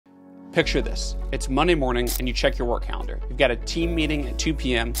Picture this. It's Monday morning and you check your work calendar. You've got a team meeting at 2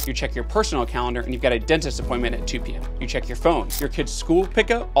 p.m. You check your personal calendar and you've got a dentist appointment at 2 p.m. You check your phone. Your kid's school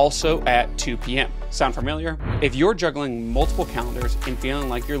pickup also at 2 p.m. Sound familiar? If you're juggling multiple calendars and feeling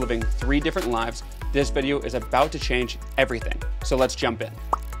like you're living 3 different lives, this video is about to change everything. So let's jump in.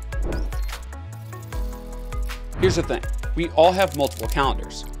 Here's the thing. We all have multiple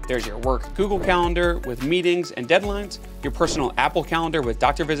calendars. There's your work Google Calendar with meetings and deadlines, your personal Apple Calendar with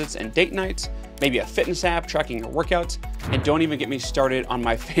doctor visits and date nights, maybe a fitness app tracking your workouts, and don't even get me started on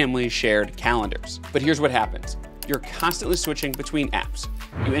my family shared calendars. But here's what happens. You're constantly switching between apps.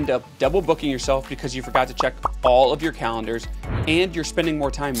 You end up double booking yourself because you forgot to check all of your calendars, and you're spending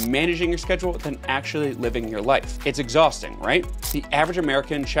more time managing your schedule than actually living your life. It's exhausting, right? The average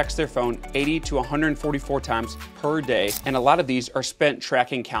American checks their phone 80 to 144 times per day, and a lot of these are spent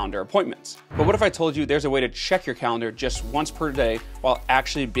tracking calendar appointments. But what if I told you there's a way to check your calendar just once per day while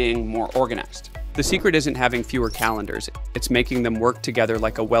actually being more organized? The secret isn't having fewer calendars, it's making them work together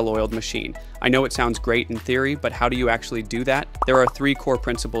like a well-oiled machine. I know it sounds great in theory, but how do you actually do that? There are 3 core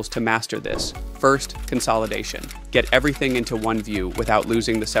principles to master this. First, consolidation. Get everything into one view without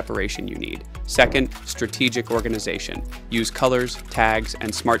losing the separation you need. Second, strategic organization. Use colors, tags,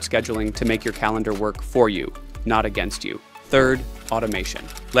 and smart scheduling to make your calendar work for you, not against you. Third, automation.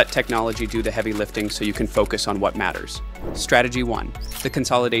 Let technology do the heavy lifting so you can focus on what matters. Strategy 1, the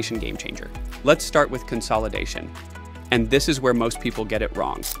consolidation game changer. Let's start with consolidation. And this is where most people get it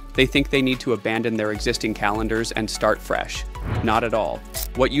wrong. They think they need to abandon their existing calendars and start fresh. Not at all.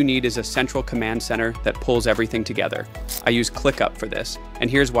 What you need is a central command center that pulls everything together. I use ClickUp for this, and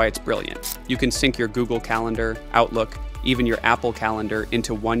here's why it's brilliant. You can sync your Google Calendar, Outlook, even your Apple Calendar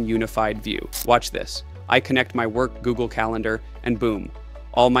into one unified view. Watch this. I connect my work Google Calendar, and boom,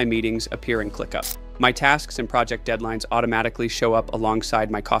 all my meetings appear in ClickUp. My tasks and project deadlines automatically show up alongside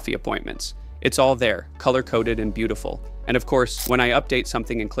my coffee appointments. It's all there, color-coded and beautiful. And of course, when I update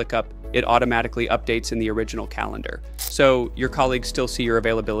something in ClickUp, it automatically updates in the original calendar. So your colleagues still see your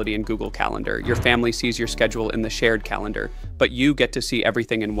availability in Google Calendar, your family sees your schedule in the shared calendar, but you get to see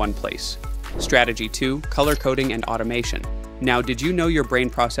everything in one place. Strategy 2, color coding and automation. Now, did you know your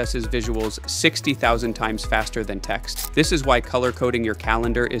brain processes visuals 60,000 times faster than text? This is why color coding your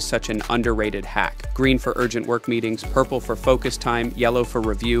calendar is such an underrated hack. Green for urgent work meetings, purple for focus time, yellow for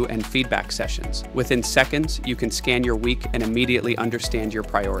review and feedback sessions. Within seconds, you can scan your week and immediately understand your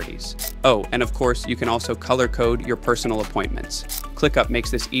priorities. Oh, and of course, you can also color code your personal appointments. ClickUp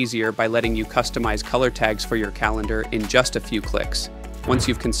makes this easier by letting you customize color tags for your calendar in just a few clicks. Once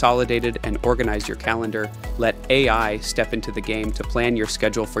you've consolidated and organized your calendar, let AI step into the game to plan your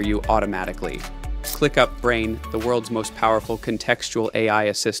schedule for you automatically. ClickUp Brain, the world's most powerful contextual AI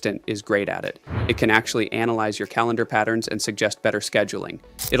assistant, is great at it. It can actually analyze your calendar patterns and suggest better scheduling.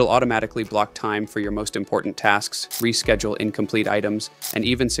 It'll automatically block time for your most important tasks, reschedule incomplete items, and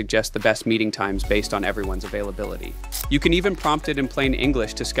even suggest the best meeting times based on everyone's availability. You can even prompt it in plain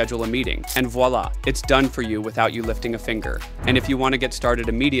English to schedule a meeting, and voila, it's done for you without you lifting a finger. And if you want to get started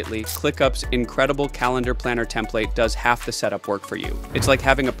immediately, ClickUp's incredible calendar planner template does half the setup work for you. It's like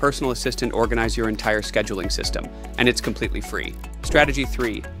having a personal assistant organize your entire scheduling system, and it's completely free. Strategy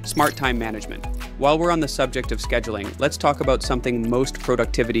 3, smart time management. While we're on the subject of scheduling, let's talk about something most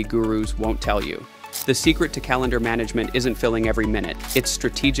productivity gurus won't tell you. The secret to calendar management isn't filling every minute, it's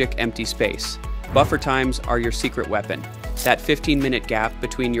strategic empty space. Buffer times are your secret weapon. That 15-minute gap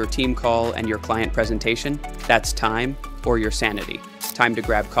between your team call and your client presentation, that's time or your sanity. Time to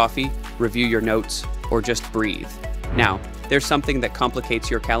grab coffee, review your notes, or just breathe. Now, there's something that complicates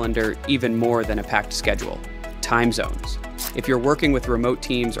your calendar even more than a packed schedule: time zones. If you're working with remote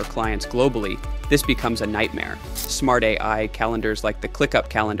teams or clients globally, this becomes a nightmare. Smart AI calendars like the ClickUp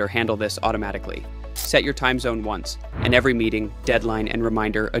calendar handle this automatically. Set your time zone once, and every meeting, deadline, and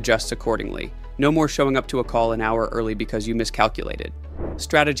reminder adjusts accordingly. No more showing up to a call an hour early because you miscalculated.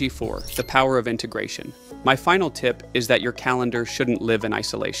 Strategy 4, the power of integration. My final tip is that your calendar shouldn't live in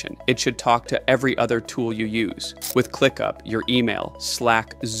isolation. It should talk to every other tool you use. With ClickUp, your email,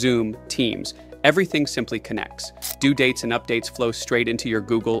 Slack, Zoom, Teams, everything simply connects. Due dates and updates flow straight into your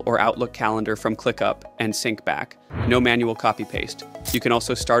Google or Outlook calendar from ClickUp and sync back. No manual copy-paste. You can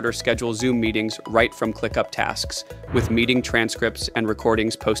also start or schedule Zoom meetings right from ClickUp tasks, with meeting transcripts and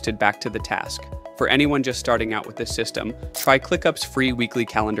recordings posted back to the task. For anyone just starting out with this system, try ClickUp's free weekly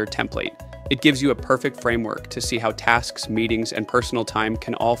calendar template. It gives you a perfect framework to see how tasks, meetings, and personal time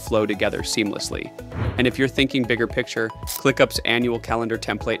can all flow together seamlessly. And if you're thinking bigger picture, ClickUp's annual calendar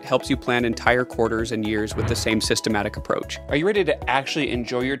template helps you plan entire quarters and years with the same systematic approach. Are you ready to actually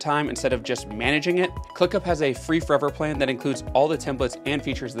enjoy your time instead of just managing it? ClickUp has a free forever plan that includes all the templates and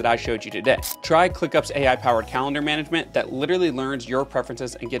features that I showed you today. Try ClickUp's AI-powered calendar management that literally learns your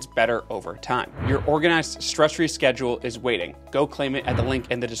preferences and gets better over time. Your organized, stress-free schedule is waiting. Go claim it at the link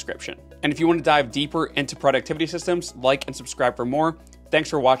in the description. And if you want to dive deeper into productivity systems, like and subscribe for more.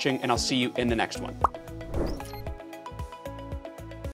 Thanks for watching, and I'll see you in the next one.